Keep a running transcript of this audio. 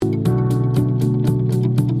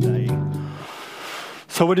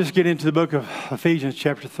So we'll just get into the book of Ephesians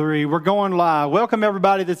chapter 3. We're going live. Welcome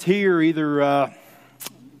everybody that's here, either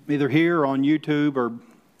here or on YouTube or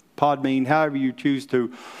Podbean, however you choose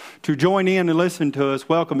to join in and listen to us.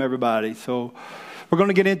 Welcome everybody. So we're going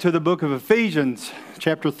to get into the book of Ephesians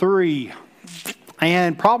chapter 3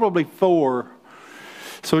 and probably 4.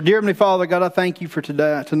 So dear Heavenly Father, God, I thank you for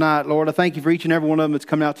tonight, Lord. I thank you for each and every one of them that's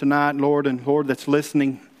coming out tonight, Lord, and Lord that's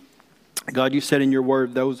listening. God, you said in your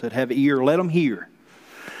word, those that have ear, let them hear.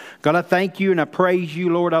 God, I thank you and I praise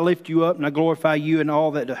you, Lord. I lift you up and I glorify you in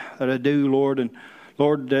all that I do, Lord. And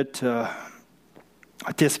Lord, that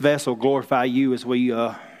this vessel glorify you as we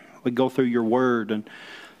go through your word, and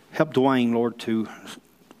help Dewayne, Lord, to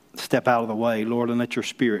step out of the way, Lord, and let your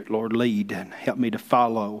Spirit, Lord, lead and help me to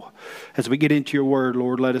follow. As we get into your word,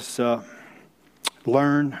 Lord, let us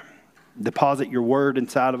learn, deposit your word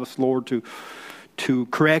inside of us, Lord, to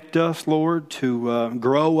correct us, Lord, to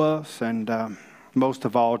grow us, and most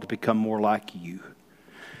of all, to become more like you.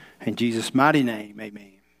 In Jesus' mighty name,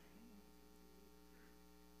 amen.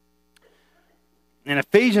 In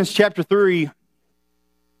Ephesians chapter 3,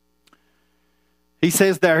 he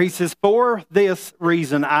says, for this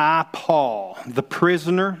reason I, Paul, the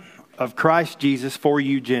prisoner of Christ Jesus for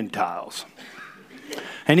you Gentiles.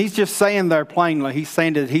 And he's just saying there plainly, he's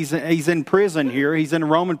saying that he's in prison here. He's in a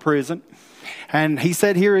Roman prison. And he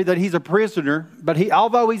said here that he's a prisoner, but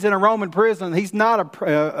although he's in a Roman prison, he's not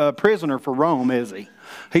a prisoner for Rome, is he?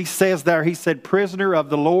 He says there, he said, prisoner of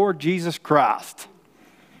the Lord Jesus Christ.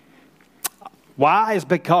 Why? Is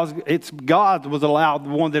because it's God was the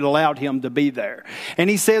one that allowed him to be there. And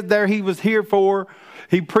he said there he was here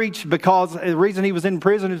he preached because the reason he was in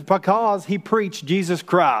prison is because he preached Jesus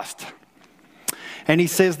Christ. And he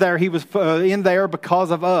says there he was in there because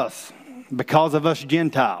of us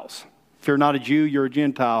Gentiles. If you're not a Jew, you're a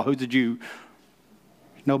Gentile. Who's a Jew?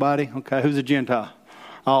 Nobody? Okay, who's a Gentile?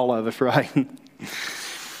 All of us, right?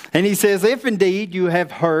 And he says, if indeed you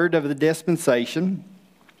have heard of the dispensation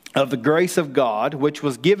of the grace of God, which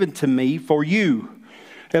was given to me for you,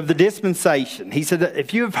 of the dispensation. He said,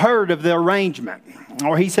 if you have heard of the arrangement,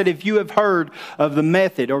 or he said, if you have heard of the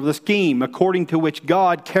method or the scheme according to which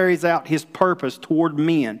God carries out his purpose toward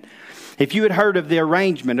men, if you had heard of the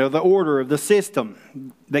arrangement or the order of the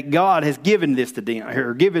system that God has given this to them,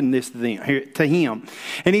 or given this to him.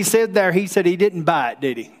 And he said there, he said he didn't buy it,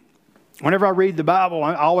 did he? Whenever I read the Bible,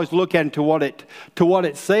 I always look at it to what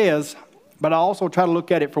it says, but I also try to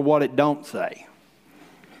look at it for what it don't say.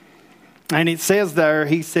 And it says there,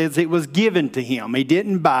 he says it was given to him. He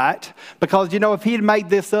didn't buy it because, if he had made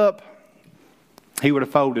this up, he would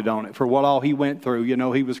have folded on it for what all he went through.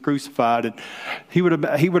 He was crucified, and he would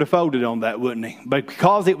have folded on that, wouldn't he? But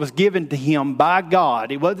because it was given to him by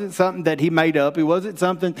God, it wasn't something that he made up. It wasn't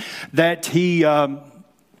something that he went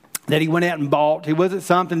out and bought. It wasn't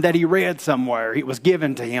something that he read somewhere. It was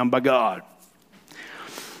given to him by God.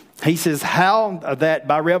 He says, how that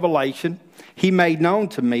by revelation he made known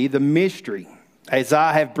to me the mystery, as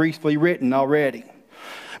I have briefly written already,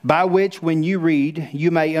 by which when you read,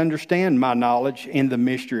 you may understand my knowledge in the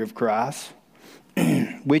mystery of Christ,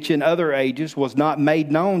 which in other ages was not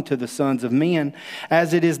made known to the sons of men,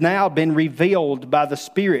 as it is now been revealed by the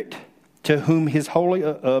Spirit to whom his holy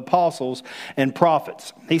apostles and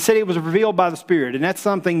prophets. He said it was revealed by the Spirit, and that's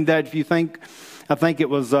something that if you think, I think it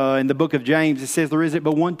was in the book of James, it says there isn't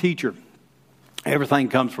but one teacher. Everything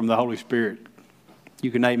comes from the Holy Spirit. You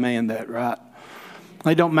can amen that, right?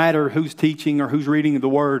 It don't matter who's teaching or who's reading the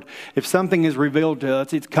Word. If something is revealed to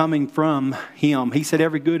us, it's coming from Him. He said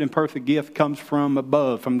every good and perfect gift comes from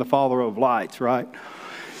above, from the Father of lights, right?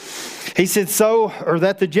 He said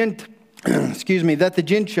that the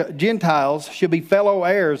Gentiles should be fellow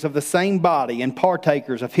heirs of the same body and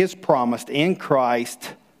partakers of His promise in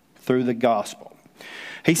Christ through the gospel.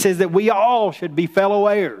 He says that we all should be fellow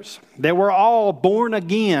heirs, that we're all born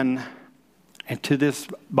again into this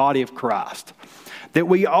body of Christ. That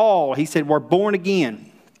we all, he said, we're born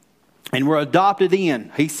again and we're adopted in.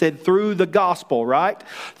 He said through the gospel, right?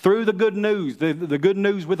 Through the good news, the good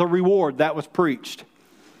news with a reward that was preached.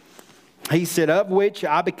 He said, of which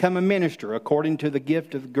I become a minister according to the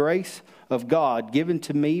gift of grace of God given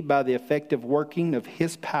to me by the effective working of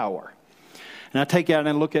His power. And I take out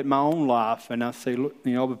and look at my own life and I say, look,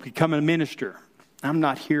 becoming a minister, I'm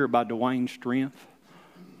not here by Dewayne's strength.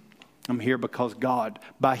 I'm here because God,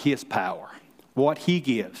 by His power. What He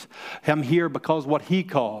gives. I'm here because what He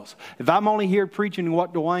calls. If I'm only here preaching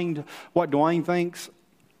what Dewayne thinks,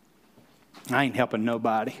 I ain't helping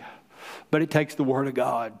nobody. But it takes the Word of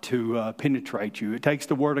God to penetrate you. It takes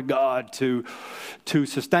the Word of God to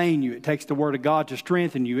sustain you. It takes the Word of God to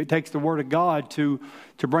strengthen you. It takes the Word of God to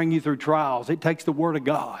bring you through trials. It takes the Word of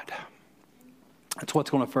God. That's what's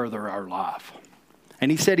going to further our life.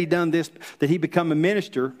 And he said he done this, that he become a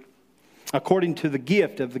minister according to the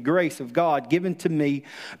gift of the grace of God given to me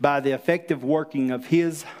by the effective working of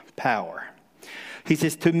his power. He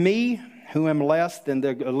says, to me, who am less than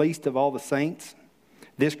the least of all the saints,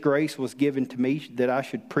 this grace was given to me that I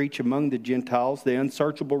should preach among the Gentiles the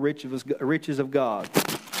unsearchable riches of God.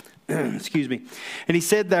 Excuse me. And he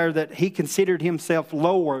said there that he considered himself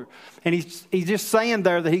lower. And he's just saying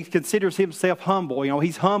there that he considers himself humble. You know,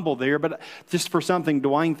 he's humble there. But just for something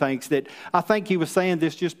Dewayne thinks that, I think he was saying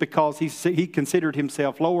this just because he considered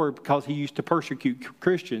himself lower because he used to persecute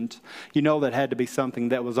Christians. You know, that had to be something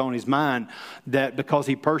that was on his mind. That because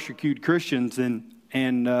he persecuted Christians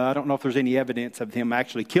and I don't know if there's any evidence of him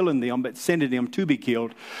actually killing them, but sending them to be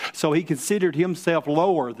killed. So he considered himself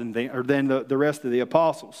lower than the rest of the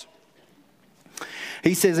apostles.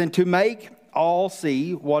 He says, and to make all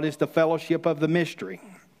see what is the fellowship of the mystery,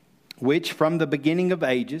 which from the beginning of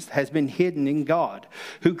ages has been hidden in God,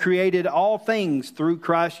 who created all things through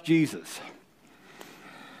Christ Jesus.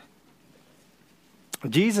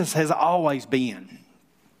 Jesus has always been.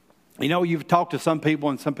 You know, you've talked to some people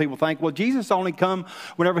and some people think, well, Jesus only come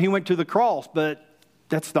whenever he went to the cross, but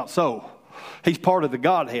that's not so. He's part of the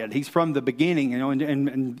Godhead. He's from the beginning. You know,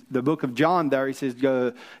 in the book of John there, he says,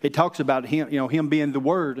 it talks about him, you know, him being the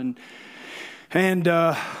Word. And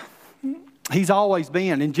he's always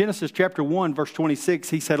been. In Genesis chapter 1, verse 26,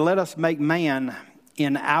 he said, let us make man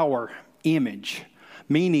in our image.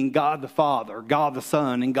 Meaning God the Father, God the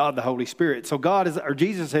Son, and God the Holy Spirit. So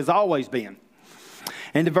Jesus has always been.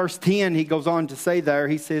 And in verse 10, he goes on to say there,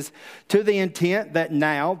 he says, to the intent that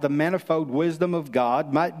now the manifold wisdom of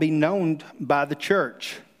God might be known by the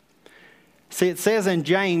church. See, it says in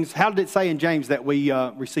James, how did it say in James that we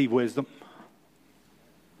receive wisdom?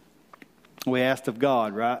 We asked of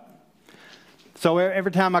God, right? So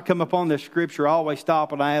every time I come upon this scripture, I always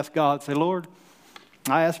stop and I ask God, say, Lord,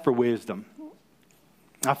 I ask for wisdom.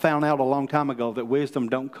 I found out a long time ago that wisdom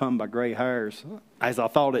don't come by gray hairs, as I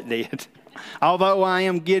thought it did. Although I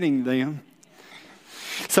am getting them.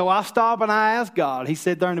 So I stop and I ask God. He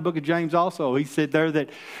said there in the book of James also, he said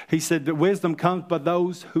that wisdom comes by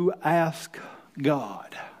those who ask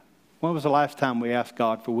God. When was the last time we asked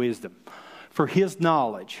God for wisdom? For his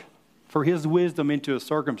knowledge, for his wisdom into a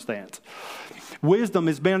circumstance. Wisdom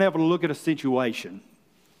is being able to look at a situation.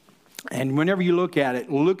 And whenever you look at it,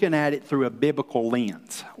 looking at it through a biblical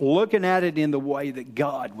lens. Looking at it in the way that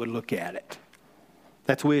God would look at it.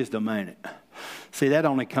 That's wisdom, ain't it? See, that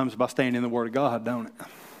only comes by staying in the Word of God, don't it?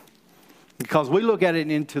 Because we look at it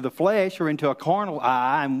into the flesh or into a carnal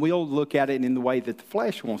eye, and we'll look at it in the way that the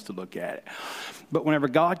flesh wants to look at it. But whenever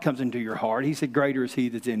God comes into your heart, he said, greater is he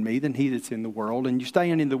that's in me than he that's in the world. And you're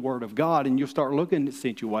staying in the Word of God, and you'll start looking at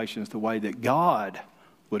situations the way that God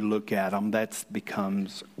would look at them. That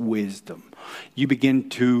becomes wisdom. You begin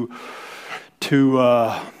to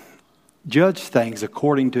judge things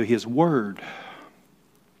according to his Word.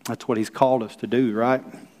 That's what he's called us to do, right?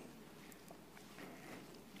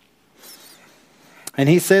 And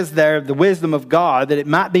he says there, the wisdom of God, that it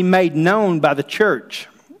might be made known by the church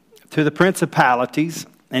to the principalities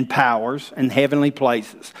and powers in heavenly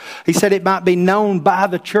places. He said it might be known by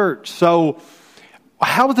the church. So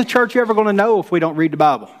how is the church ever going to know if we don't read the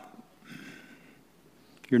Bible?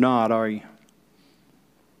 You're not, are you?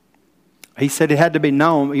 He said it had to be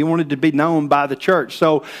known. He wanted to be known by the church.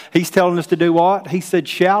 So he's telling us to do what? He said,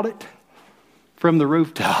 shout it from the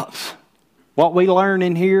rooftops. What we learn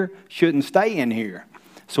in here shouldn't stay in here.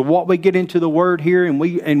 So what we get into the Word here and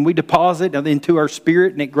we deposit into our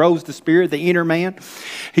spirit and it grows the spirit, the inner man.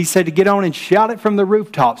 He said to get on and shout it from the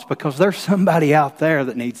rooftops because there's somebody out there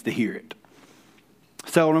that needs to hear it.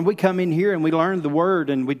 So when we come in here and we learn the Word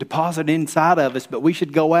and we deposit inside of us, but we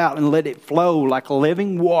should go out and let it flow like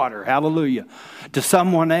living water, hallelujah, to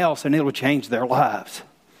someone else and it'll change their lives.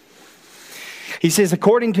 He says,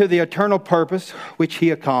 according to the eternal purpose which he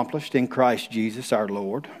accomplished in Christ Jesus our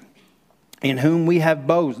Lord, in whom we have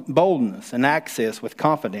boldness and access with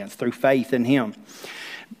confidence through faith in him.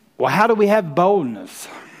 Well, how do we have boldness?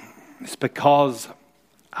 It's because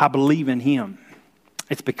I believe in him.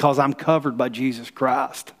 It's because I'm covered by Jesus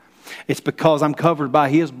Christ. It's because I'm covered by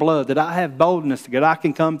his blood that I have boldness that I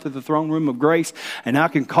can come to the throne room of grace and I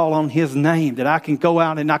can call on his name, that I can go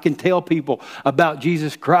out and I can tell people about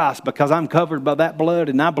Jesus Christ because I'm covered by that blood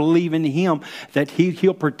and I believe in him that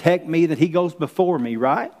he'll protect me, that he goes before me,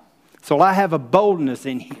 right? So I have a boldness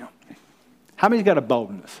in him. How many's got a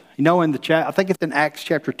boldness? You know, in the I think it's in Acts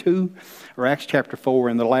chapter 2 or Acts chapter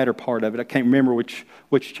 4 in the latter part of it. I can't remember which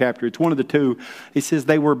chapter. It's one of the two. He says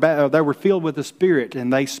they were filled with the Spirit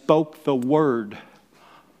and they spoke the word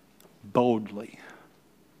boldly.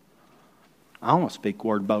 I want to speak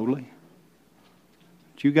word boldly.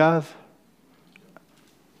 Do you guys?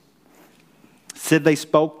 Said they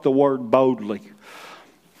spoke the word boldly.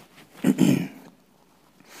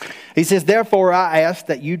 He says, therefore I ask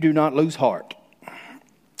that you do not lose heart.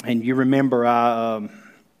 And you remember,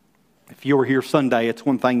 if you were here Sunday, it's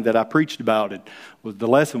one thing that I preached about. It was the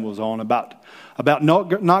lesson was on about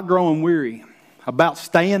not growing weary, about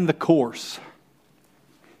staying the course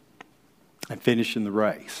and finishing the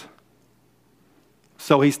race.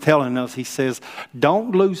 So he's telling us, he says,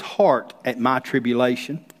 don't lose heart at my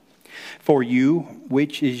tribulation for you,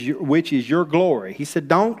 which is your glory. He said,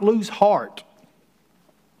 don't lose heart.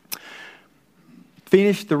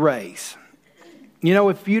 Finish the race. You know,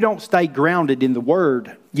 if you don't stay grounded in the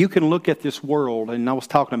Word, you can look at this world, and I was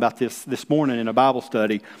talking about this morning in a Bible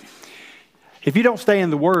study. If you don't stay in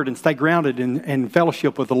the Word and stay grounded in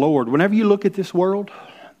fellowship with the Lord, whenever you look at this world,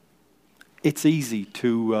 it's easy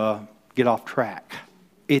to get off track.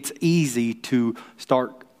 It's easy to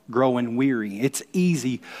start growing weary. It's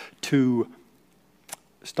easy to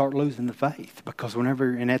start losing the faith because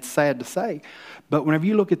and that's sad to say, but whenever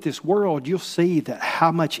you look at this world, you'll see that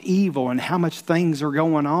how much evil and how much things are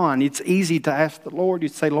going on. It's easy to ask the Lord,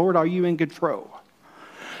 you'd say, Lord, are you in control?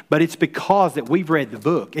 But it's because that we've read the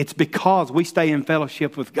book. It's because we stay in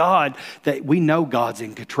fellowship with God that we know God's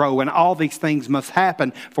in control. And all these things must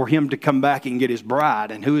happen for Him to come back and get His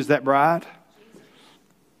bride. And who is that bride?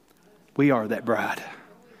 We are that bride.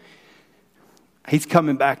 He's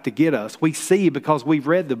coming back to get us. We see because we've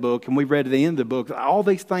read the book and we've read the end of the book. All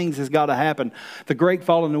these things has got to happen. The great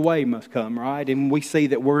falling away must come, right? And we see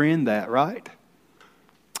that we're in that, right?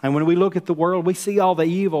 And when we look at the world, we see all the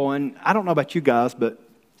evil. And I don't know about you guys, but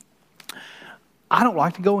I don't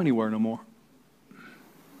like to go anywhere no more.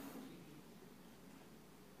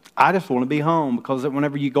 I just want to be home because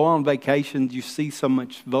whenever you go on vacations, you see so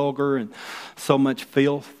much vulgar and so much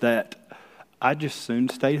filth that I just soon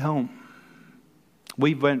stayed home.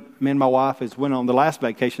 Me and my wife went on the last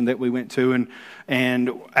vacation that we went to,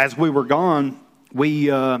 and as we were gone, we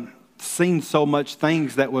seen so much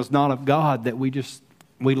things that was not of God that we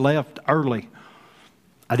left early.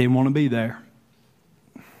 I didn't want to be there.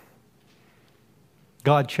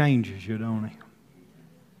 God changes you, don't He?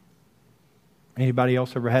 Anybody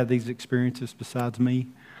else ever had these experiences besides me?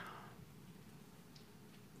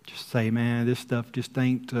 Just say, man, this stuff just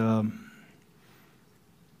ain't...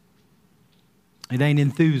 It ain't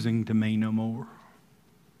enthusing to me no more.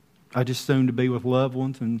 I just soon to be with loved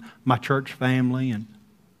ones and my church family, and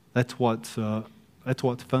that's what's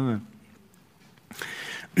fun.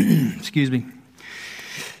 Excuse me.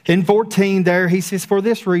 In 14 there, he says, for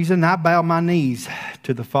this reason I bow my knees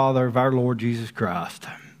to the Father of our Lord Jesus Christ.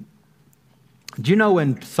 Do you know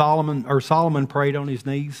when Solomon prayed on his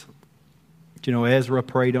knees? Do you know Ezra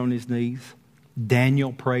prayed on his knees?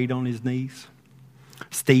 Daniel prayed on his knees.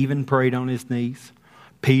 Stephen prayed on his knees.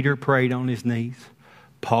 Peter prayed on his knees.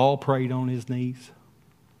 Paul prayed on his knees.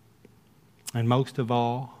 And most of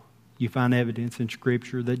all, you find evidence in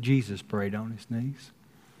Scripture that Jesus prayed on His knees.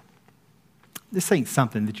 This ain't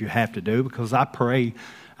something that you have to do because I pray.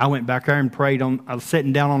 I went back there and prayed I was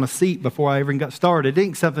sitting down on a seat before I even got started. It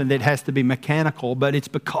ain't something that has to be mechanical, but it's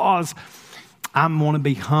because I want to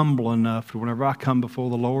be humble enough to whenever I come before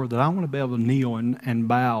the Lord that I want to be able to kneel and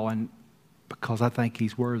bow and because I think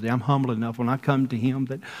He's worthy. I'm humble enough when I come to Him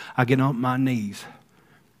that I get on my knees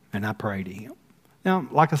and I pray to Him. Now,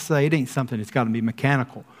 like I say, it ain't something that's got to be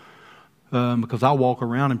mechanical because I walk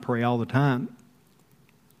around and pray all the time.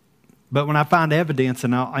 But when I find evidence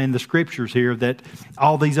in the Scriptures here that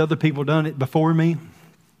all these other people done it before me,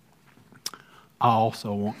 I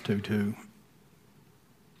also want to too.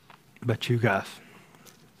 But you guys.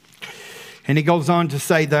 And he goes on to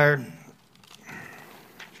say there,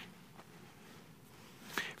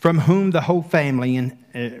 from whom the whole family in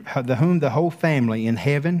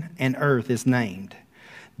heaven and earth is named,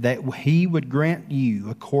 that He would grant you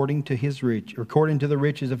according to the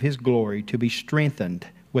riches of His glory to be strengthened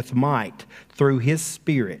with might through His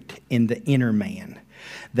Spirit in the inner man,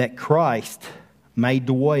 that Christ may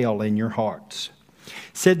dwell in your hearts.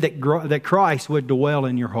 Said that Christ would dwell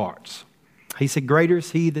in your hearts. He said, greater is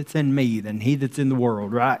He that's in me than he that's in the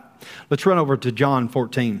world, right? Let's run over to John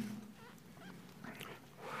 14.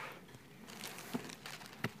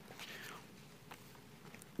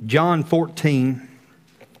 John 14,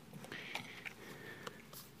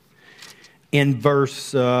 in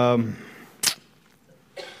verse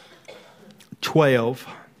 12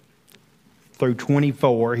 through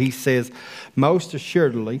 24, he says, most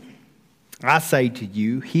assuredly, I say to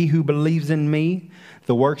you, he who believes in me,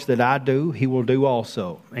 the works that I do, he will do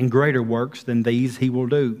also. And greater works than these he will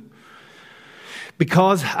do.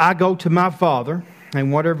 Because I go to my Father,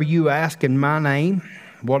 and whatever you ask in my name,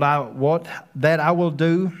 what that I will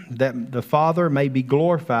do, that the Father may be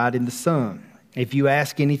glorified in the Son. If you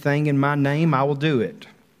ask anything in my name, I will do it.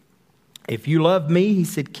 If you love me, he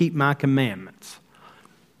said, keep my commandments.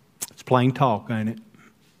 It's plain talk, ain't it?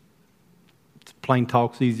 It's plain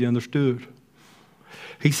talk's easy understood.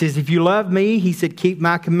 He says, if you love me, he said, keep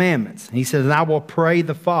my commandments. He says, and I will pray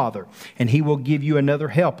the Father, and he will give you another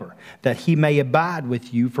helper, that he may abide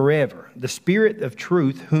with you forever. The Spirit of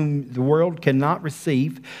truth, whom the world cannot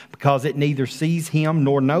receive, because it neither sees him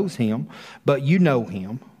nor knows him, but you know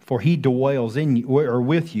him, for he dwells in you, or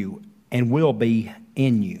with you, and will be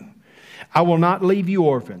in you. I will not leave you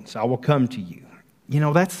orphans. I will come to you. You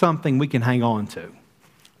know, that's something we can hang on to.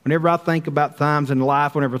 Whenever I think about times in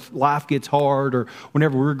life, whenever life gets hard or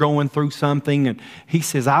whenever we're going through something, and he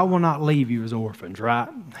says, I will not leave you as orphans, right?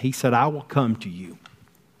 He said, I will come to you.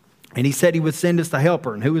 And he said he would send us the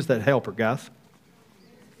helper. And who is that helper, guys?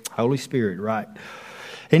 Holy Spirit, right?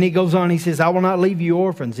 And he goes on, he says, I will not leave you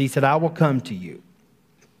orphans. He said, I will come to you.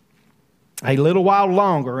 A little while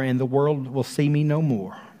longer, and the world will see me no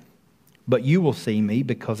more. But you will see me,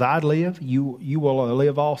 because I live, you will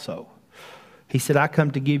live also. He said, I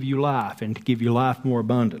come to give you life, and to give you life more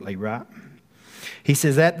abundantly, right? He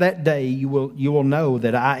says, at that day you will know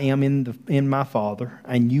that I am in my Father,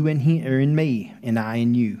 and you are in me, and I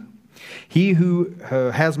in you. He who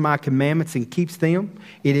has my commandments and keeps them,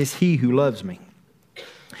 it is he who loves me.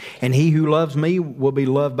 And he who loves me will be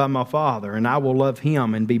loved by my Father, and I will love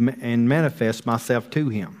him and manifest myself to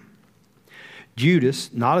him.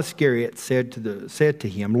 Judas, not Iscariot, said to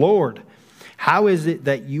him, Lord, how is it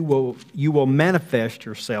that you will manifest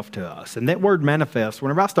yourself to us? And that word manifest,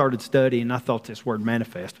 whenever I started studying, I thought this word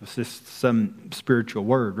manifest was just some spiritual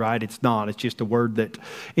word, right? It's not. It's just a word that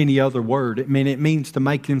any other word. It means to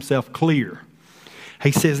make himself clear.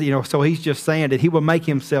 He says, so he's just saying that he will make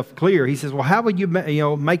himself clear. He says, well, how would you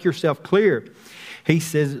make yourself clear? He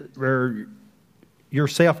says,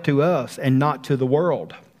 yourself to us and not to the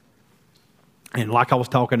world. And like I was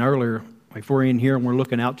talking earlier, if we're in here and we're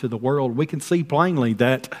looking out to the world, we can see plainly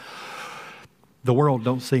that the world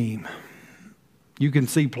don't see him. You can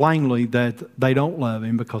see plainly that they don't love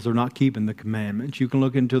him because they're not keeping the commandments. You can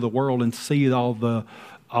look into the world and see how the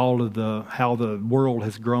world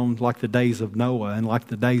has grown, like the days of Noah and like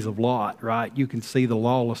the days of Lot, right? You can see the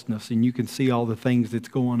lawlessness, and you can see all the things that's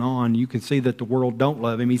going on. You can see that the world don't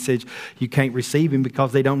love him. He says you can't receive him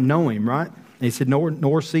because they don't know him, right? He said,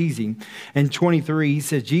 nor sees him. And 23, he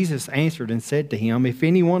says, Jesus answered and said to him, if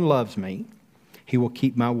anyone loves me, he will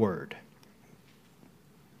keep my word.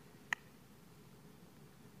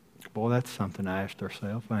 Boy, that's something I asked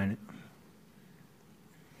ourselves, ain't it?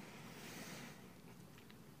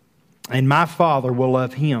 And my Father will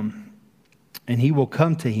love him, and he will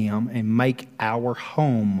come to him and make our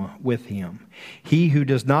home with him. He who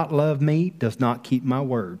does not love me does not keep my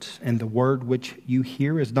words, and the word which you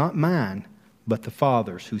hear is not mine, but the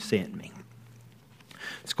Father's who sent me.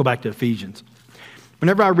 Let's go back to Ephesians.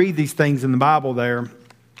 Whenever I read these things in the Bible there,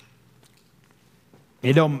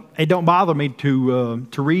 it don't bother me to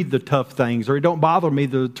read the tough things, or it don't bother me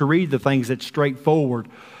to read the things that's straightforward,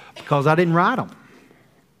 because I didn't write them.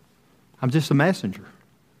 I'm just a messenger,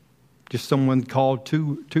 just someone called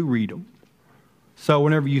to read them. So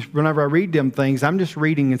whenever I read them things, I'm just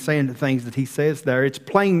reading and saying the things that he says there. It's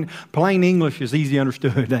plain English is easy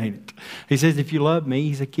understood, ain't it? He says, if you love me,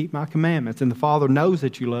 he said, keep my commandments. And the Father knows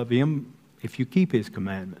that you love him if you keep his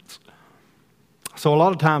commandments. So a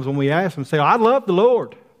lot of times when we ask him, say, I love the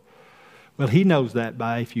Lord. Well, he knows that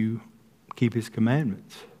by if you keep his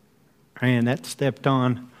commandments. And that stepped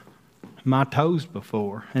on my toes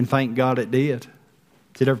before, and thank God it did.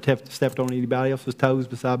 Did it ever stepped on anybody else's toes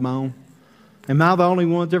beside my own? Am I the only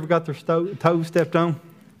one that's ever got their toes stepped on?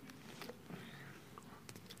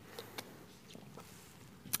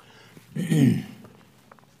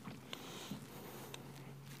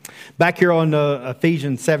 Back here on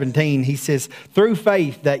Ephesians 17, he says, through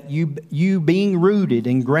faith that you being rooted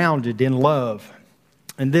and grounded in love.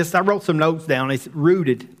 And this, I wrote some notes down. It's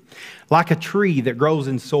rooted like a tree that grows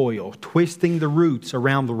in soil, twisting the roots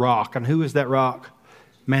around the rock. And who is that rock?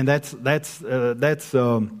 Man, that's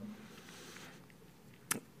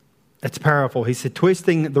powerful. He said,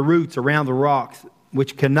 twisting the roots around the rocks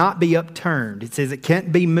which cannot be upturned. It says it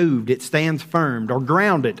can't be moved. It stands firm or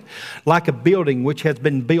grounded like a building which has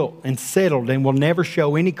been built and settled and will never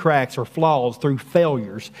show any cracks or flaws through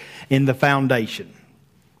failures in the foundation.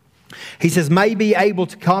 He says, may be able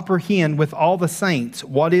to comprehend with all the saints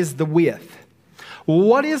what is the width. Well,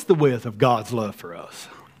 what is the width of God's love for us?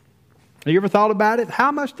 Have you ever thought about it?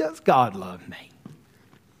 How much does God love me?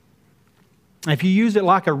 If you use it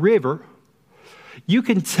like a river, you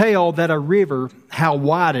can tell that a river, how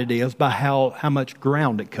wide it is by how much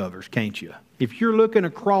ground it covers, can't you? If you're looking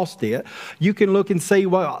across it, you can look and see,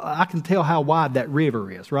 well, I can tell how wide that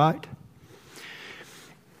river is, right?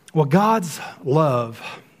 Well, God's love,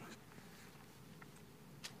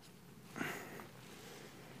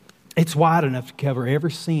 it's wide enough to cover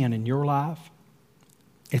every sin in your life.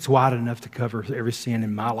 It's wide enough to cover every sin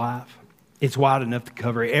in my life. It's wide enough to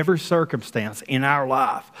cover every circumstance in our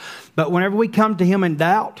life. But whenever we come to Him in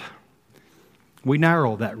doubt, we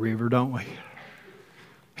narrow that river, don't we?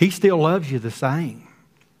 He still loves you the same.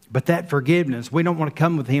 But that forgiveness, we don't want to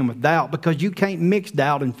come with Him with doubt because you can't mix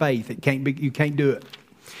doubt and faith. You can't do it.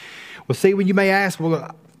 Well, see, when you may ask,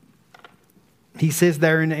 well, he says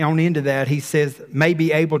there on into that, he says, may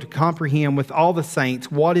be able to comprehend with all the saints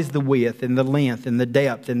what is the width and the length and the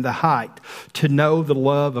depth and the height to know the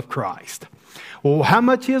love of Christ. Well,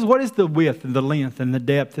 what is the width and the length and the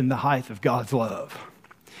depth and the height of God's love?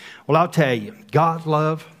 Well, I'll tell you, God's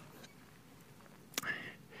love,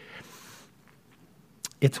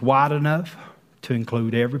 it's wide enough to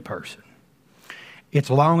include every person. It's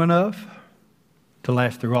long enough to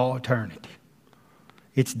last through all eternity.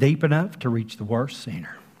 It's deep enough to reach the worst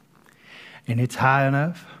sinner. And it's high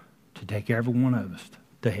enough to take every one of us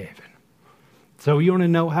to heaven. So you want to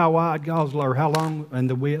know how wide God's love, or how long and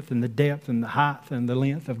the width and the depth and the height and the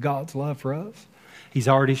length of God's love for us? He's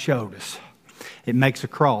already showed us. It makes a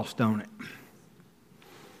cross, don't it?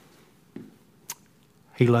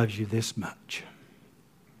 He loves you this much.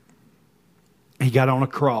 He got on a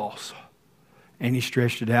cross and He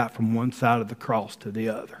stretched it out from one side of the cross to the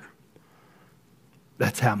other.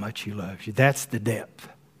 That's how much He loves you. That's the depth.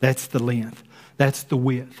 That's the length. That's the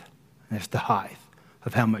width. That's the height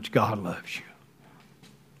of how much God loves you.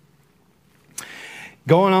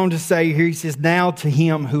 Going on to say here, he says, now to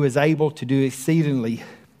Him who is able to do exceedingly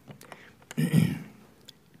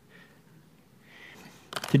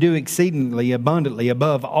abundantly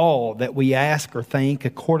above all that we ask or think,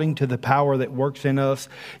 according to the power that works in us.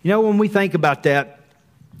 You know, when we think about that,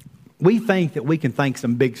 we think that we can think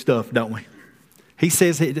some big stuff, don't we? He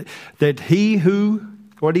says that He who,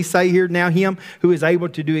 what did He say here now? Him who is able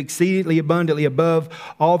to do exceedingly abundantly above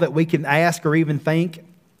all that we can ask or even think.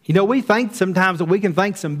 You know, we think sometimes that we can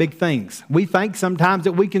think some big things. We think sometimes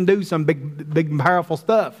that we can do some big and powerful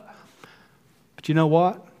stuff. But you know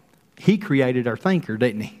what? He created our thinker,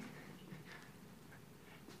 didn't He?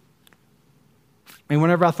 And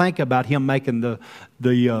whenever I think about Him making the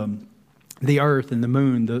earth and the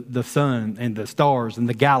moon, the sun and the stars and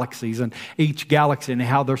the galaxies, and each galaxy and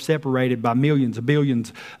how they're separated by millions of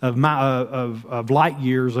billions of light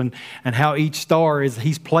years, and how each star is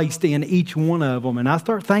He's placed in each one of them. And I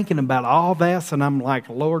start thinking about all this, and I'm like,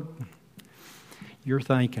 Lord, your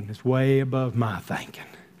thinking is way above my thinking.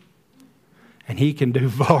 And He can do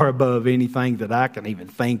far above anything that I can even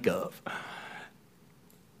think of.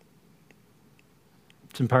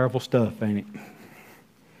 Some powerful stuff, ain't it?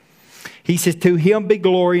 He says, to Him be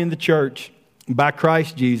glory in the church by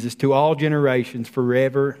Christ Jesus to all generations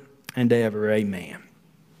forever and ever. Amen.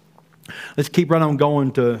 Let's keep right on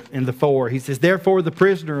going in the 4. He says, therefore the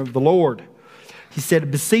prisoner of the Lord, he said,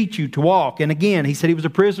 beseech you to walk. And again, he said he was a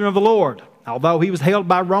prisoner of the Lord. Although he was held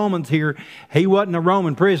by Romans here, he wasn't a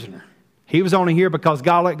Roman prisoner. He was only here because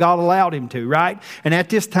God allowed him to, right? And at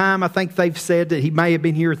this time, I think they've said that he may have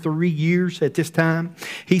been here 3 years at this time.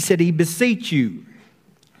 He said, he beseech you.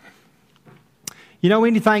 You know,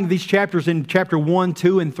 anything, these chapters in chapter 1,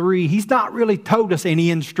 2, and 3, he's not really told us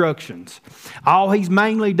any instructions. All he's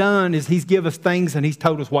mainly done is he's given us things, and he's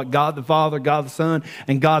told us what God the Father, God the Son,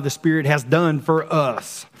 and God the Spirit has done for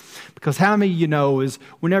us. Because how many of you know is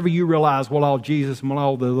whenever you realize what all Jesus and what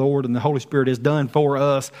all the Lord and the Holy Spirit has done for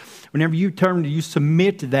us, whenever you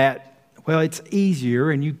submit to that, well, it's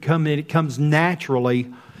easier, and it comes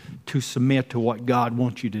naturally to submit to what God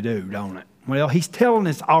wants you to do, don't it? Well, He's telling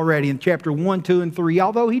us already in chapter 1, 2, and 3,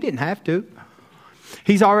 although He didn't have to.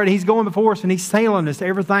 He's going before us and He's telling us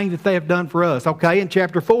everything that they have done for us. Okay, in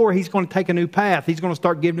chapter 4, He's going to take a new path. He's going to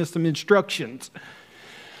start giving us some instructions.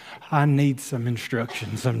 I need some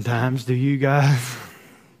instructions sometimes. Do you guys?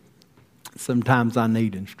 Sometimes I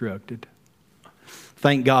need instructed.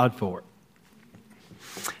 Thank God for it.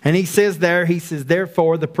 And he says there, he says,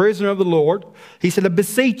 therefore, the prisoner of the Lord, he said, I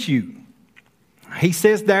beseech you. He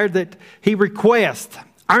says there that he requests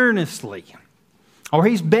earnestly, or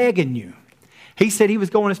he's begging you. He said he was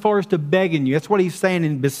going as far as to begging you. That's what he's saying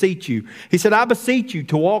in beseech you. He said, I beseech you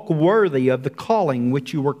to walk worthy of the calling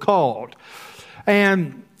which you were called.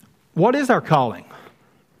 And what is our calling?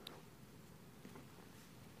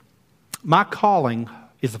 My calling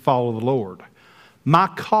is to follow the Lord. My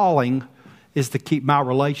calling is to keep my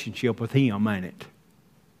relationship with Him, ain't it?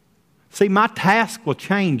 See, my task will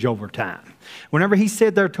change over time. Whenever he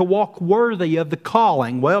said there to walk worthy of the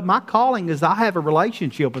calling, well, my calling is I have a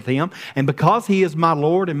relationship with Him, and because He is my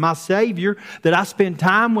Lord and my Savior, that I spend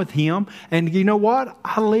time with Him, and you know what?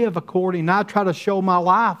 I live according, I try to show my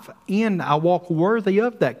life I walk worthy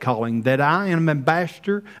of that calling, that I am an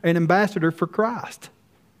ambassador for Christ.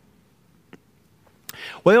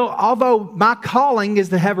 Well, although my calling is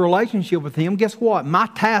to have a relationship with Him, guess what? My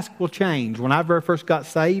task will change. When I very first got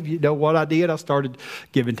saved, you know what I did? I started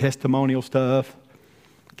giving testimonial stuff.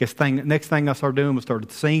 Next thing I started doing was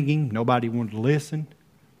started singing. Nobody wanted to listen.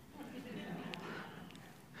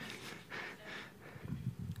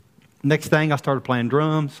 Next thing, I started playing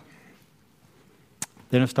drums.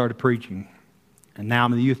 Then I started preaching. And now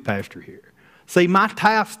I'm the youth pastor here. See, my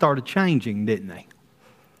tasks started changing, didn't they?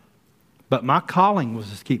 But my calling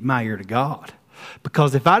was to keep my ear to God.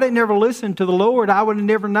 Because if I didn't ever listen to the Lord, I would have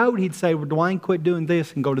never known. He'd say, well, Dewayne, quit doing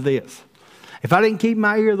this and go to this. If I didn't keep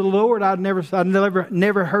my ear to the Lord, I'd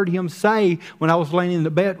never heard Him say, when I was laying in the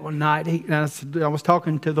bed one night, I was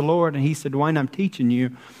talking to the Lord, and He said, Dewayne, I'm teaching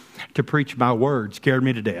you to preach my word. Scared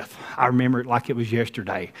me to death. I remember it like it was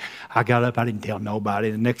yesterday. I got up, I didn't tell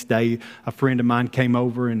nobody. The next day, a friend of mine came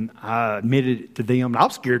over, and I admitted it to them. I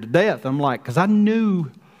was scared to death. I'm like, because I knew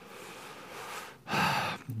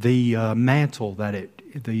the mantle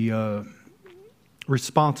the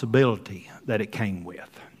responsibility that it came with.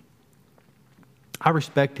 I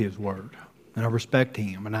respect His word, and I respect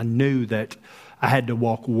Him, and I knew that I had to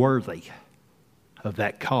walk worthy of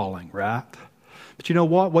that calling, right? But you know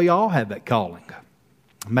what? We all have that calling.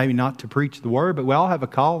 Maybe not to preach the word, but we all have a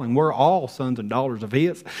calling. We're all sons and daughters of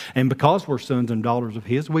His, and because we're sons and daughters of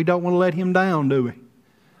His, we don't want to let Him down, do we?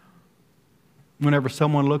 Whenever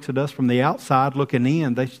someone looks at us from the outside looking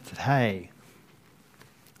in, they say, hey,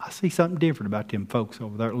 I see something different about them folks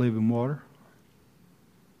over there at Living Water.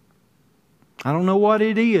 I don't know what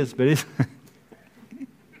it is, but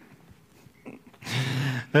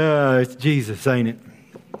it's Jesus, ain't it?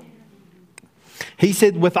 He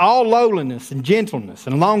said, with all lowliness and gentleness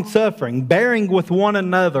and long-suffering, bearing with one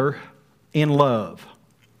another in love.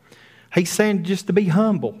 He's saying just to be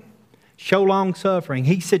humble. Show long-suffering.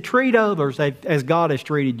 He said, treat others as God has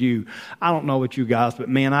treated you. I don't know about you guys, but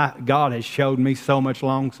man, God has showed me so much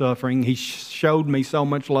long-suffering. He showed me so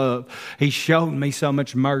much love. He showed me so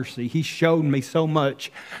much mercy. He showed me so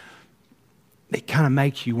much. It kind of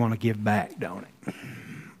makes you want to give back, don't it?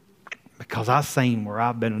 Because I've seen where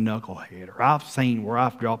I've been a knucklehead, or I've seen where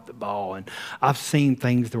I've dropped the ball, and I've seen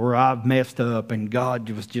things where I've messed up, and God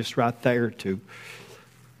was just right there to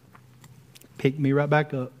pick me right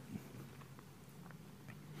back up.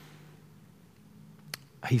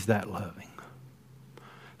 He's that loving.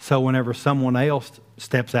 So whenever someone else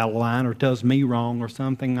steps out of line or does me wrong or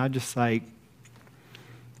something, I just say,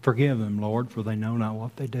 forgive them, Lord, for they know not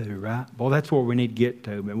what they do, right? Well, that's where we need to get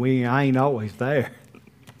to, but I ain't always there.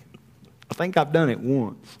 I think I've done it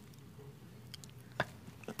once.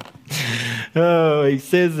 He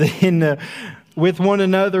says with one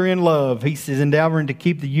another in love. He says, endeavoring to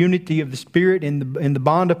keep the unity of the Spirit in the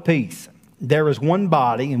bond of peace. There is one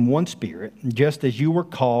body and one Spirit, just as you were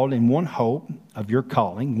called in one hope of your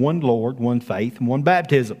calling, one Lord, one faith, and one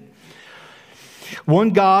baptism.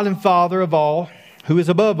 One God and Father of all, who is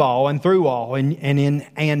above all and through all, and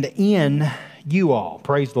in you all.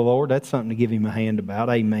 Praise the Lord. That's something to give Him a hand about.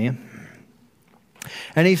 Amen.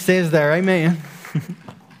 And he says there, amen.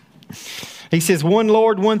 He says, one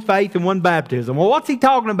Lord, one faith, and one baptism. Well, what's he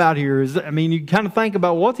talking about here? You kind of think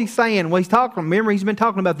about what's he saying. Well, remember, he's been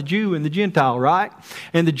talking about the Jew and the Gentile, right?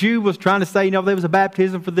 And the Jew was trying to say, there was a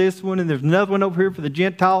baptism for this one, and there's another one over here for the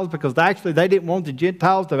Gentiles, because actually they didn't want the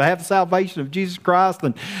Gentiles to have the salvation of Jesus Christ.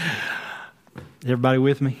 And everybody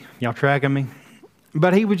with me? Y'all tracking me?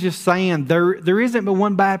 But he was just saying there isn't but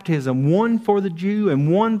one baptism, one for the Jew and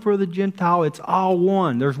one for the Gentile. It's all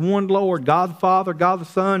one. There's one Lord, God the Father, God the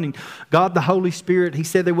Son, and God the Holy Spirit. He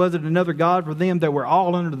said there wasn't another God for them. They were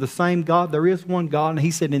all under the same God. There is one God. And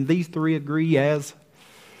he said, and these three agree as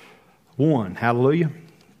one. Hallelujah.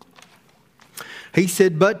 He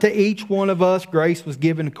said, but to each one of us grace was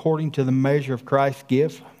given according to the measure of Christ's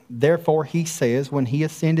gift. Therefore, he says, when he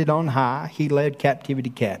ascended on high, he led captivity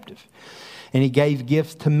captive, and he gave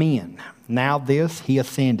gifts to men. Now this he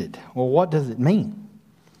ascended. Well, what does it mean?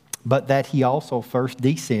 But that he also first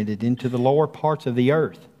descended into the lower parts of the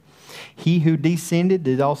earth. He who descended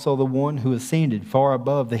is also the one who ascended far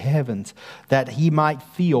above the heavens, that he might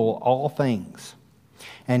fill all things.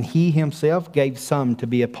 And he himself gave some to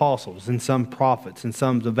be apostles, and some prophets, and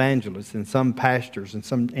some evangelists, and some pastors,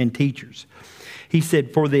 and teachers. He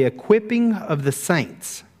said, for the equipping of the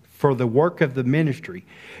saints, for the work of the ministry,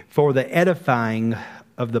 for the edifying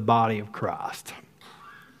of the body of Christ.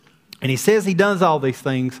 And he says he does all these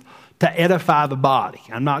things to edify the body.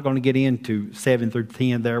 I'm not going to get into 7 through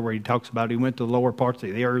 10 there where he talks about he went to the lower parts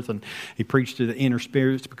of the earth and he preached to the inner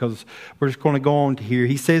spirits, because we're just going to go on to here.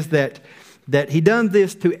 He says that he done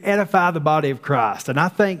this to edify the body of Christ. And I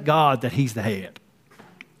thank God that he's the head.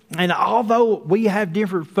 And although we have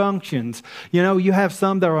different functions, you have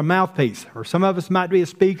some that are a mouthpiece, or some of us might be a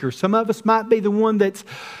speaker, some of us might be the one that's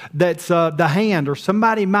the hand, or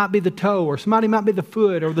somebody might be the toe, or somebody might be the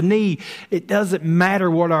foot or the knee. It doesn't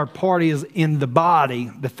matter what our part is in the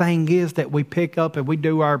body. The thing is that we pick up and we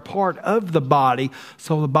do our part of the body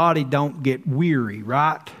so the body don't get weary,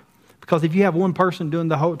 right? Because if you have one person doing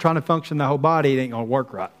trying to function the whole body, it ain't going to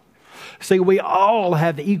work right. See, we all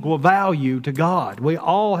have equal value to God. We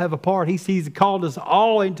all have a part. He's called us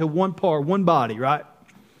all into one part, one body, right?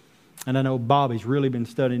 And I know Bobby's really been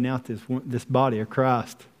studying out this body of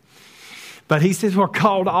Christ. But he says we're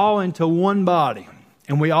called all into one body.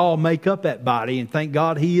 And we all make up that body. And thank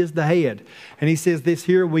God he is the head. And he says this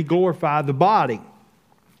here, we glorify the body.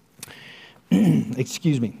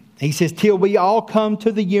 Excuse me. He says, till we all come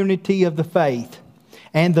to the unity of the faith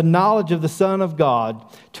and the knowledge of the Son of God,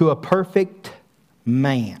 to a perfect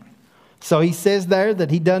man. So he says there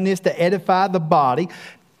that he done this to edify the body.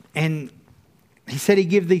 And he said he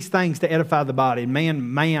give these things to edify the body. And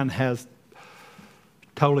man has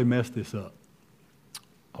totally messed this up.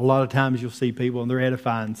 A lot of times you'll see people and they're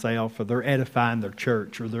edifying self, or they're edifying their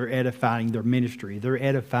church, or they're edifying their ministry. They're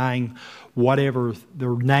edifying whatever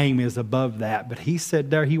their name is above that. But he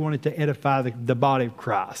said there he wanted to edify the body of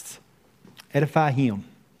Christ. Edify him.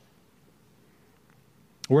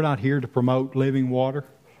 We're not here to promote living water.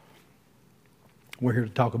 We're here to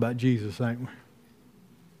talk about Jesus, ain't we?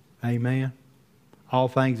 Amen. All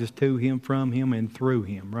things is to him, from him, and through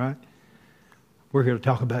him, right? We're here to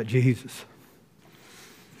talk about Jesus.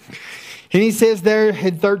 And he says there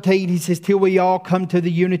in 13, he says, till we all come to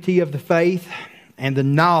the unity of the faith and the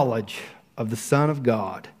knowledge of the Son of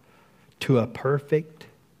God, to a perfect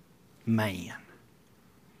man.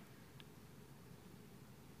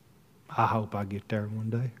 I hope I get there one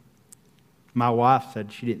day. My wife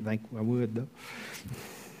said she didn't think I would, though.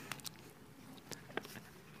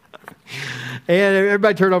 And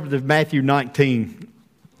everybody turn over to Matthew 19.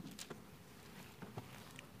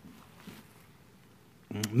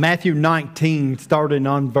 Matthew 19, starting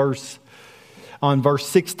on verse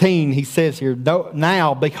 16, he says here,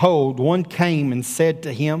 now, behold, one came and said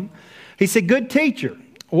to him, he said, good teacher,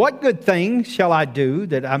 what good thing shall I do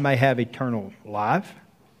that I may have eternal life?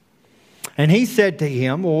 And he said to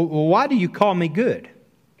him, well, why do you call me good?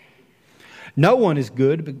 No one is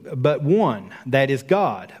good but one, that is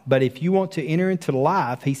God. But if you want to enter into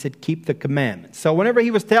life, he said, keep the commandments. So whenever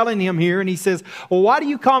he was telling him here, and he says, well, why do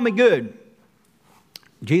you call me good?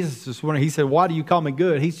 Jesus just he said, why do you call me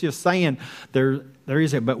good? He's just saying there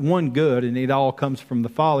isn't but one good, and it all comes from the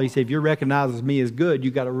Father. He said, if you recognize me as good,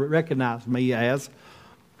 you got to recognize me as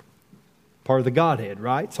part of the Godhead,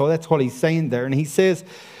 right? So that's what he's saying there. And he says,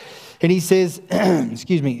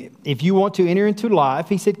 excuse me, if you want to enter into life,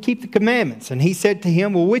 he said, keep the commandments. And he said to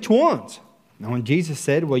him, well, which ones? And when Jesus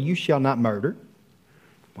said, well, you shall not murder.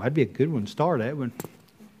 Well, that'd be a good one to start at.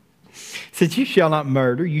 He said, you shall not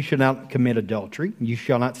murder, you shall not commit adultery, you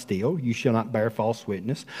shall not steal, you shall not bear false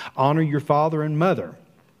witness, honor your father and mother,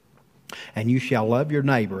 and you shall love your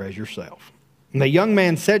neighbor as yourself. And the young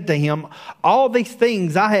man said to him, all these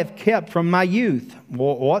things I have kept from my youth.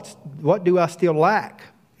 Well, what do I still lack?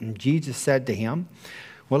 And Jesus said to him,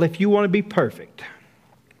 well, if you want to be perfect,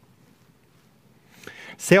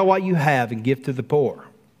 sell what you have and give to the poor,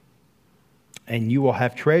 and you will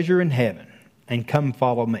have treasure in heaven, and come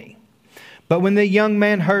follow me. But when the young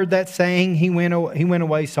man heard that saying, he went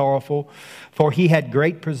away sorrowful, for he had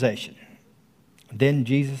great possession. Then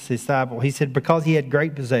Jesus' disciple, he said, because he had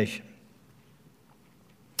great possession.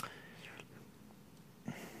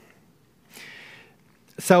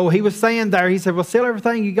 So he was saying there, he said, well, sell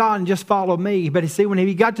everything you got and just follow me. But you see, when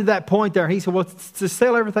he got to that point there, he said, well, just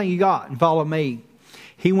sell everything you got and follow me.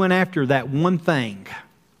 He went after that one thing.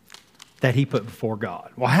 that he put before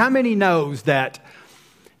God. Well, how many knows that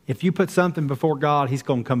if you put something before God, he's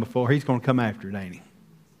going to come after it, ain't he?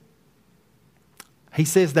 He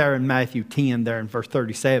says there in Matthew 10, there in verse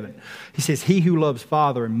 37, he says, he who loves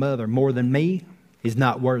father and mother more than me is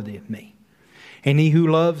not worthy of me. And he who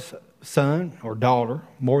loves son or daughter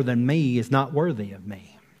more than me is not worthy of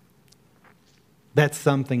me. That's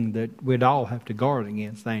something that we'd all have to guard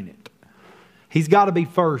against, ain't it? He's got to be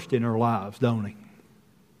first in our lives, don't he?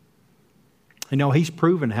 You know, he's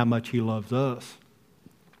proven how much he loves us.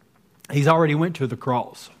 He's already went to the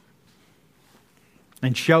cross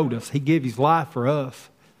and showed us. He gave his life for us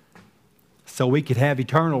so we could have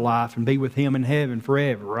eternal life and be with him in heaven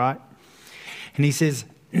forever, right? And he says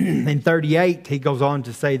in 38, he goes on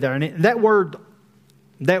to say there, and that word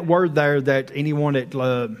there, that anyone that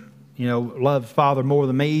loves Father more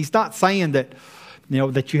than me, he's not saying that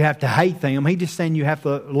that you have to hate them. He's just saying you have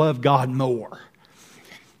to love God more.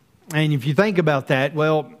 And if you think about that,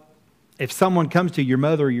 well, if someone comes to your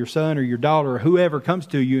mother or your son or your daughter or whoever comes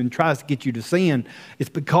to you and tries to get you to sin, it's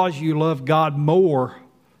because you love God more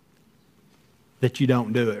that you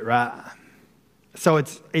don't do it, right? So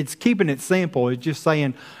it's keeping it simple. It's just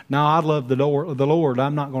saying, no, I love the Lord.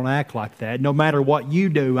 I'm not going to act like that. No matter what you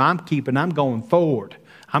do, I'm going forward.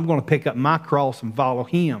 I'm going to pick up my cross and follow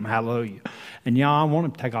him. Hallelujah. And y'all, I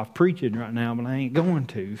want to take off preaching right now, but I ain't going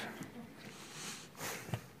to.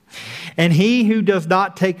 And he who does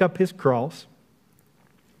not take up his cross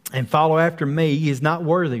and follow after me is not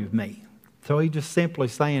worthy of me. So he's just simply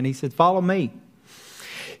saying, he said, follow me.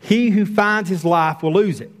 He who finds his life will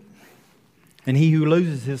lose it. And he who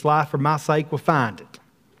loses his life for my sake will find it.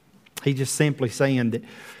 He's just simply saying that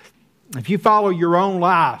if you follow your own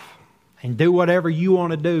life and do whatever you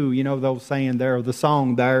want to do, those saying there, the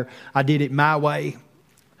song there, I did it my way.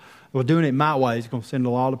 Well, doing it my way is going to send a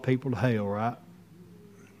lot of people to hell, right?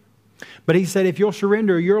 But he said, if you'll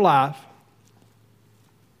surrender your life,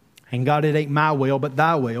 and God, it ain't my will, but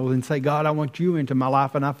thy will, and say, God, I want you into my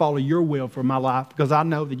life, and I follow your will for my life, because I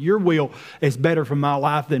know that your will is better for my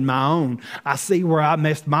life than my own. I see where I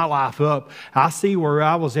messed my life up. I see where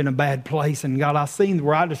I was in a bad place, and God, I seen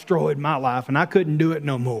where I destroyed my life, and I couldn't do it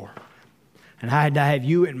no more. And I had to have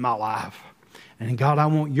you in my life. And God, I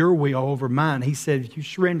want your will over mine. He said, if you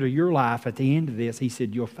surrender your life at the end of this, he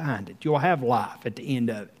said, you'll find it. You'll have life at the end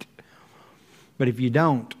of it. But if you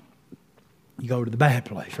don't, you go to the bad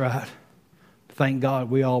place, right? Thank God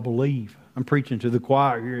we all believe. I'm preaching to the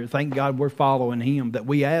choir here. Thank God we're following him, that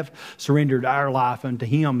we have surrendered our life unto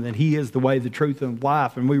him, that he is the way, the truth, and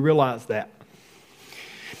life, and we realize that.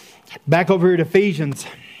 Back over here to Ephesians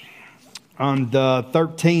on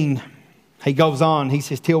 13, he goes on. He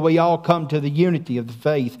says, till we all come to the unity of the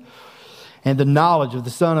faith and the knowledge of the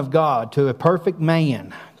Son of God, to a perfect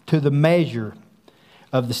man, to the measure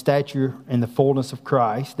of the stature and the fullness of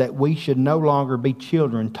Christ, that we should no longer be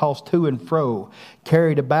children, tossed to and fro,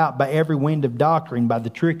 carried about by every wind of doctrine, by the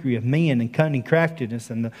trickery of men and cunning craftiness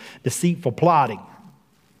and the deceitful plotting.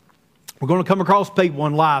 We're going to come across people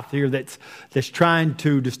in life here that's trying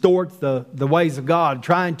to distort the ways of God,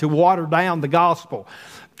 trying to water down the gospel,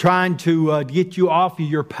 trying to get you off of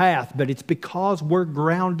your path. But it's because we're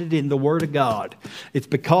grounded in the Word of God. It's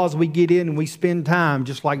because we get in and we spend time,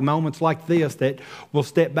 just like moments like this, that we'll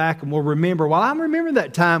step back and we'll remember. Well, I remember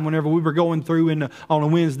that time whenever we were going through on a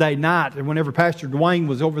Wednesday night, and whenever Pastor Dewayne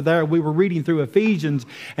was over there, we were reading through Ephesians,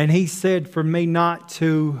 and he said for me not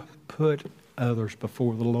to put others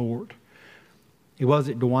before the Lord. It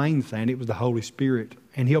wasn't Dewayne saying it, was the Holy Spirit.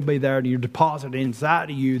 And he'll be there to your deposit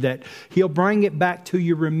inside of you, that he'll bring it back to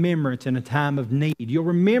your remembrance in a time of need. You'll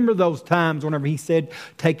remember those times whenever he said,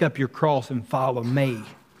 take up your cross and follow me.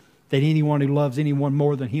 That anyone who loves anyone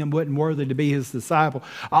more than him wasn't worthy to be his disciple.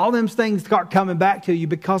 All them things start coming back to you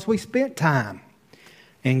because we spent time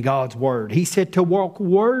in God's Word. He said to walk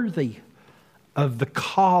worthy of the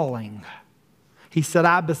calling. He said,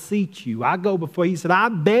 I beseech you. I go before. He said, I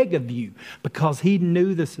beg of you, because he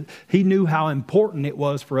knew this. He knew how important it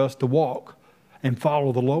was for us to walk and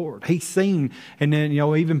follow the Lord. He's seen, and then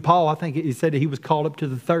even Paul, I think he said that he was called up to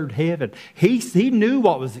the third heaven. He knew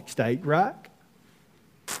what was at stake, right?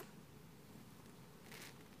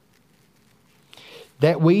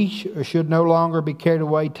 That we should no longer be carried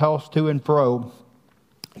away, tossed to and fro,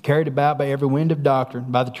 carried about by every wind of doctrine,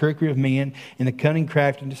 by the trickery of men, and the cunning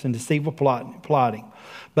craftiness and deceitful plotting.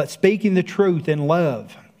 But speaking the truth in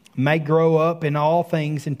love, may grow up in all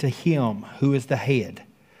things into him who is the head,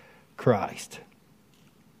 Christ.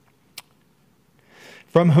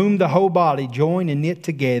 From whom the whole body, joined and knit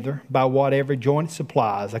together by whatever joint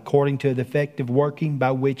supplies, according to the effective working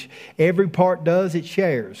by which every part does its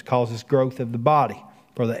shares, causes growth of the body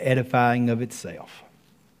for the edifying of itself.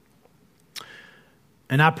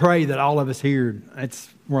 And I pray that all of us here, that's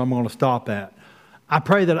where I'm going to stop at. I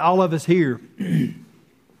pray that all of us here,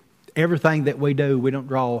 everything that we do, we don't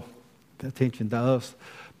draw attention to us,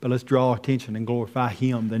 but let's draw attention and glorify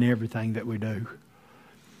Him in everything that we do.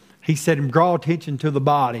 He said, draw attention to the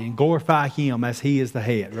body and glorify Him as He is the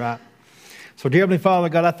head, right? So, dear Heavenly Father,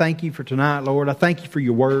 God, I thank You for tonight, Lord. I thank You for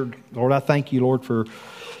Your Word. Lord, I thank You, Lord, for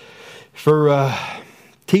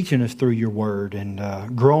teaching us through Your Word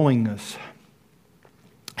and growing us.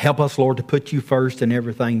 Help us, Lord, to put You first in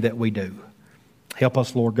everything that we do. Help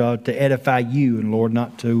us, Lord God, to edify You and, Lord,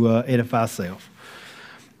 not to edify self.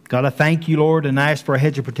 God, I thank You, Lord, and I ask for a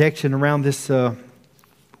hedge of protection around this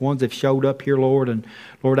ones that showed up here, Lord. And,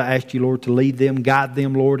 Lord, I ask You, Lord, to lead them, guide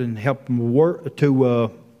them, Lord, and help them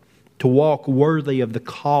to walk worthy of the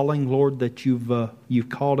calling, Lord, that You've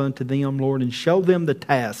called unto them, Lord, and show them the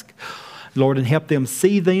task, Lord, and help them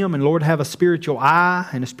see them, and Lord, have a spiritual eye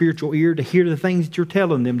and a spiritual ear to hear the things that You're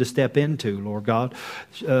telling them to step into, Lord God.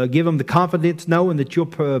 Give them the confidence knowing that You'll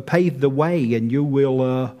pave the way, and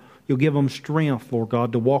You'll give them strength, Lord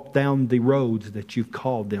God, to walk down the roads that You've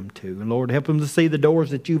called them to. And Lord, help them to see the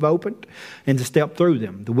doors that You've opened and to step through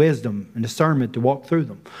them, the wisdom and discernment to walk through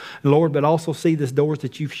them. And Lord, but also see the doors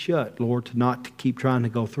that You've shut, Lord, to not keep trying to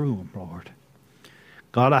go through them, Lord.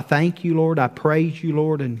 God, I thank You, Lord. I praise You,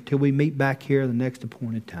 Lord, until we meet back here the next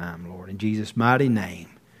appointed time, Lord. In Jesus' mighty name,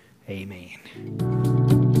 amen.